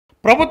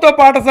ప్రభుత్వ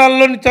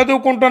పాఠశాలలోని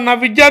చదువుకుంటున్న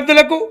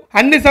విద్యార్థులకు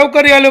అన్ని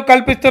సౌకర్యాలు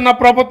కల్పిస్తున్న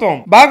ప్రభుత్వం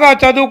బాగా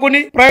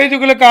చదువుకుని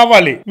ప్రయోజకులు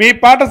కావాలి. మీ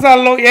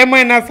పాఠశాలలో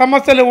ఏమైనా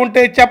సమస్యలు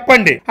ఉంటే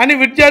చెప్పండి అని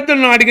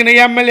విద్యార్థులను అడిగిన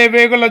ఎమ్మెల్యే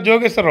వేగుల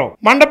జోగేశ్వరరావు.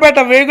 మండపేట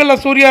వేగుల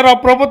సూర్యారావు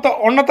ప్రభుత్వ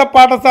ఉన్నత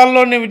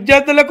పాఠశాలలోని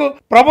విద్యార్థులకు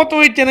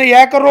ప్రభుత్వం ఇచ్చిన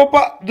ఏకరూప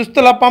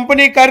దుస్తుల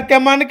పంపిణీ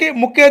కార్యక్రమానికి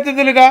ముఖ్య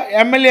అతిథులుగా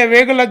ఎమ్మెల్యే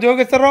వేగుల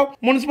Jogeswara Rao,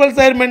 municipal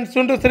chairman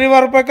సుండ్రు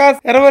శ్రీవరప్రకాశ్,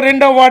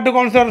 22వ ward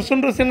councillor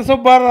సుండ్రు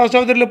Chinnasubbarao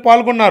చౌదరులు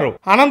పాల్గొన్నారు.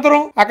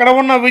 అనంతరం అక్కడ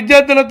ఉన్న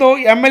విద్యార్థులతో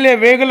ఎమ్మెల్యే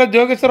వేగుల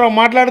జోగేశ్వరరావు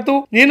మాట్లాడుతూ,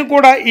 నేను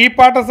కూడా ఈ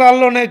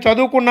పాఠశాలలోనే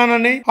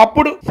చదువుకున్నానని,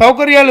 అప్పుడు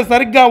సౌకర్యాలు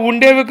సరిగ్గా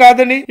ఉండేవి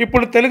కాదని,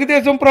 ఇప్పుడు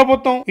తెలుగుదేశం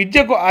ప్రభుత్వం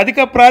విద్యకు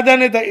అధిక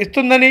ప్రాధాన్యత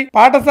ఇస్తుందని,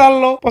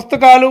 పాఠశాలలో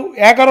పుస్తకాలు,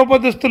 ఏకరూప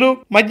దుస్తులు,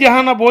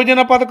 మధ్యాహ్న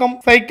భోజన పథకం,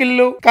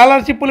 సైకిళ్లు,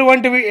 స్కాలర్షిప్లు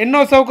వంటివి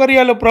ఎన్నో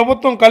సౌకర్యాలు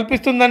ప్రభుత్వం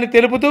కల్పిస్తుందని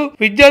తెలుపుతూ,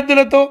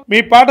 విద్యార్థులతో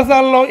మీ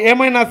పాఠశాలలో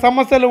ఏమైనా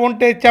సమస్యలు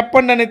ఉంటే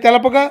చెప్పండి అని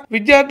తెలపగా,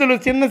 విద్యార్థులు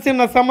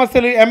చిన్న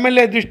సమస్యలు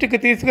ఎమ్మెల్యే దృష్టికి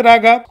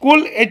తీసుకురాగా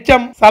school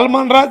HM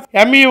Salman Raj,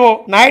 MEO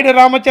Naidu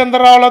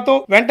రామచంద్రరావులతో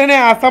వెంటనే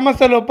ఆ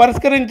సమస్యలు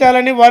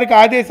పరిష్కరించాలని వారికి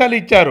ఆదేశాలు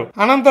ఇచ్చారు.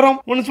 అనంతరం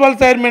municipal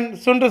chairman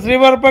సుండ్రు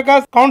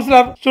శ్రీవరప్రకాశ్,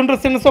 councillor సుండ్రు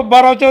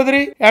Chinnasubbarao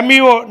Chowdary,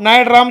 MEO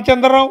Naidu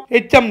Ramachandra Rao,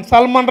 HM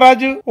Salman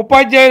రాజు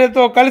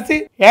ఉపాధ్యాయులతో కలిసి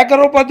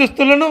ఏకరూప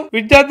దుస్తులను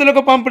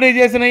విద్యార్థులకు పంపిణీ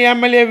చేసిన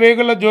ఎమ్మెల్యే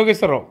వేగుల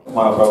జోగేశ్వరరావు.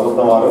 మన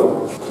ప్రభుత్వం వారు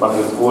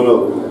మనకి స్కూలు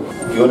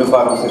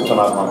యూనిఫార్మ్స్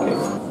ఇస్తున్నారు. మనకి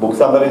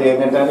బుక్స్ అందరూ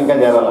చేరినట్టు ఇంకా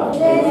చేరాలా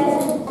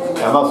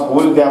ఏమో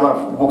స్కూల్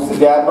బుక్స్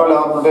చేరిన వాళ్ళు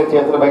ఏమన్నా ఉంటే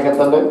చేతులు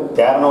పైకెత్తండి.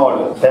 చేరిన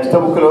వాళ్ళు టెక్స్ట్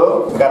బుక్లు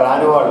ఇంకా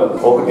రాని వాళ్ళు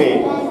ఒకటి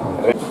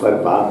మరి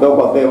పాత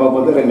కొత్త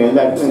ఇవ్వకపోతే 2 నెలలు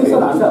దాటింది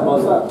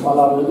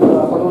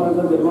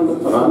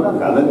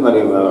కాదండి. మరి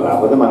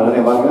రాకపోతే మనల్ని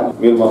ఇవ్వాలిగా.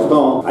 మీరు మొత్తం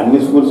అన్ని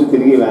స్కూల్స్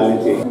తిరిగి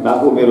వెళ్ళించి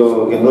నాకు మీరు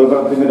ఎన్ని రోజులు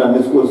పడుతుంది, మీరు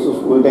అన్ని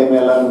స్కూల్ టైం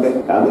వెళ్ళాలంటే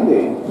కాదండి.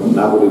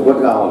 నాకు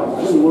రిపోర్ట్ కావాలి.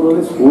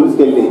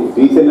 స్కూల్స్కి వెళ్ళి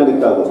టీచర్ని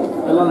అడిగి కాదు,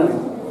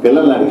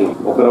 పిల్లల్ని అడిగి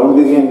ఒక రౌండ్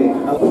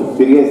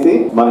తిరిగేసి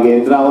మనకి ఏం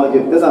రావాలో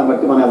చెప్తే దాన్ని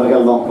బట్టి మనం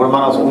ఎదురుకెళ్దాం. ఇప్పుడు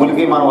మన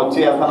స్కూల్కి మనం వచ్చి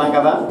వెళ్తున్నాం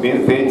కదా, మీరు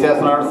ఫేస్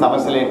చేస్తున్న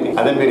సమస్యలు ఏంటి,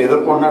 అదే మీరు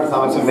ఎదుర్కొంటున్న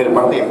సమస్యలు, మీరు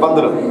పడితే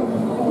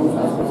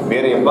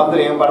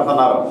ఇబ్బందులు ఏం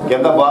పడుతున్నారు.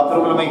 కింద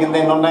బాత్రూమ్లు మీ కింద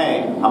ఎన్ని ఉన్నాయి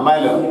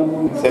అమ్మాయిలు,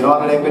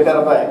 శనివారం ఏం పెట్టారు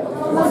అబ్బాయి?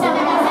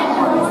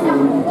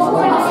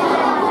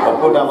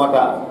 పప్పు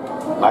టమాటా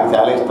నాకు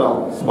చాలా ఇష్టం.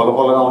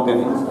 పుల్లగా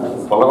ఉంటుంది.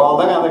 పుల్లగా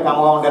ఉందా కదా,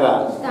 కమ్మగా ఉండేరా?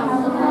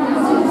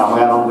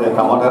 కమ్మగానే ఉంది.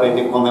 టమాటా రేట్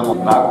ఎక్కువ ఉందేమో.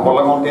 నాకు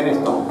పుల్లగా ఉంటేనే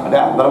ఇష్టం. అంటే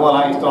అందరూ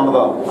అలా ఇష్టం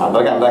ఉండదు,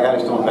 అందరికీ అన్ని రకాల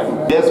ఇష్టం ఉంటాయి.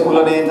 ఏ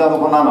స్కూల్లో ఏం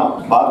చదువుకున్నాను,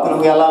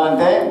 బాత్రూమ్కి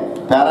వెళ్ళాలంటే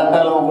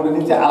పేరెంటాల గుడి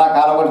నుంచి అలా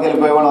కాలబడికి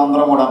వెళ్ళిపోయేవాడు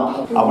అందరం కూడా.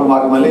 అప్పుడు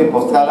మాకు మళ్ళీ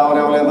పుస్తకాలు ఎవరు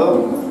ఇవ్వలేదు,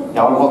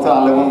 ఎవరి పుస్తకాలు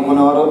అల్లే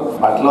కొనుక్కునేవారు,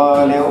 బట్టలు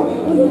లేవు,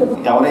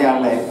 ఎవరు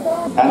ఆడలే.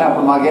 కానీ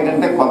అప్పుడు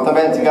మాకేంటంటే కొత్త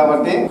బ్యాచ్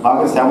కాబట్టి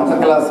మాకు 7th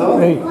class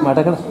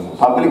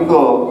public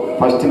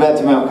first batch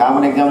మేము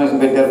కామన్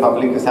ఎగ్జామినేషన్ పెట్టారు.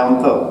 పబ్లిక్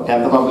 7th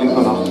 10th పబ్లిక్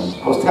ఉన్నాం.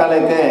 పుస్తకాలు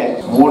అయితే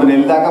 3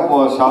 నెలల దాకా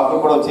షాపులు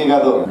కూడా వచ్చాయి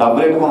కాదు,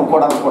 డబ్బులు రేటు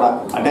కొనుక్కోవడానికి కూడా.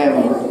 అంటే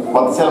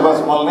కొత్త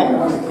సిలబస్ వల్లనే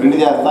ప్రింట్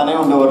చేస్తానే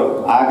ఉండేవారు.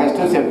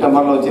 ఆగస్టు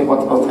సెప్టెంబర్లో వచ్చే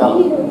కొత్త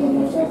పుస్తకాలు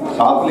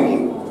షాపులకి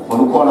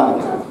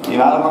కొనుక్కోవడానికి.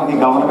 ఈవేళ మనకి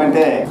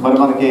గవర్నమెంటే మరి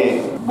మనకి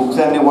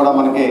బుక్స్ అన్ని కూడా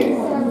మనకి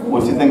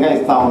ఉచితంగా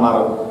ఇస్తా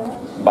ఉన్నారు.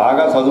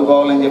 బాగా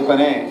చదువుకోవాలని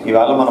చెప్పనే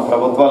ఇవాళ మన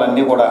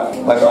ప్రభుత్వాలన్నీ కూడా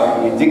మరి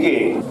విద్యకి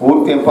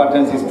పూర్తి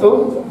ఇంపార్టెన్స్ ఇస్తూ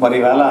మరి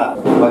ఇవాళ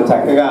మరి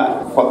చక్కగా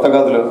కొత్త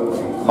గదులు,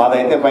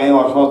 మాదైతే పైన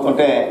వర్షం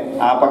వస్తుంటే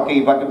ఆ పక్క ఈ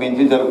పక్క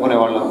బెంచీలు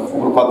జరుపుకునేవాళ్ళం.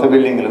 ఇప్పుడు కొత్త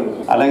బిల్డింగ్లు,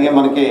 అలాగే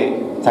మనకి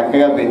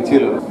చక్కగా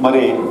బెంచీలు,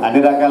 మరి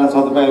అన్ని రకాల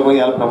సదుపాయాలు కూడా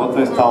ఇవాళ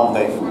ప్రభుత్వం ఇస్తా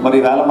ఉంది. మరి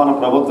ఇవాళ మన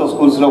ప్రభుత్వ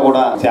స్కూల్స్ లో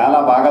కూడా చాలా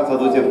బాగా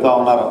చదువు చెప్తా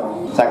ఉన్నారు.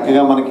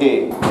 చక్కగా మనకి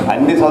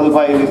అన్ని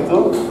సదుపాయాలు ఇస్తూ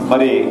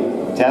మరి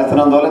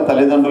చేస్తున్నందువల్ల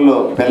తల్లిదండ్రులు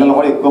పిల్లలు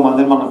కూడా ఎక్కువ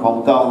మందిని మనం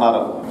పంపుతా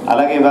ఉన్నారు.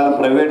 అలాగే ఇవాళ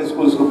ప్రైవేట్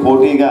స్కూల్స్ కు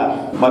పోటీగా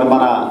మరి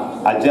మన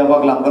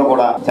అధ్యాపకులందరూ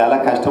కూడా చాలా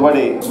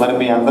కష్టపడి మరి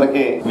మీ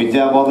అందరికీ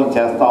విద్యాబోధన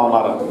చేస్తా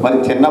ఉన్నారు. మరి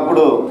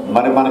చిన్నప్పుడు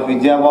మరి మనకు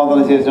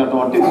విద్యాబోధన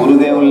చేసినటువంటి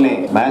గురుదేవుల్ని,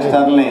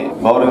 మాస్టర్ని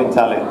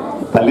గౌరవించాలి,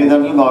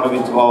 తల్లిదండ్రులను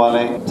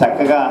గౌరవించుకోవాలి.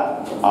 చక్కగా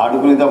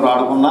ఆడుకునేటప్పుడు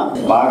ఆడుకున్నా,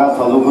 బాగా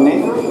చదువుకుని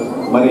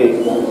మరి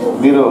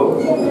మీరు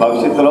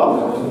భవిష్యత్తులో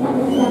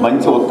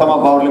మంచి ఉత్తమ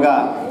పౌరులుగా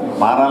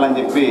మారాలని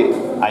చెప్పి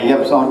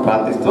అయ్యప్ప స్వామిని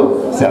ప్రార్థిస్తూ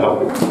సెలవు.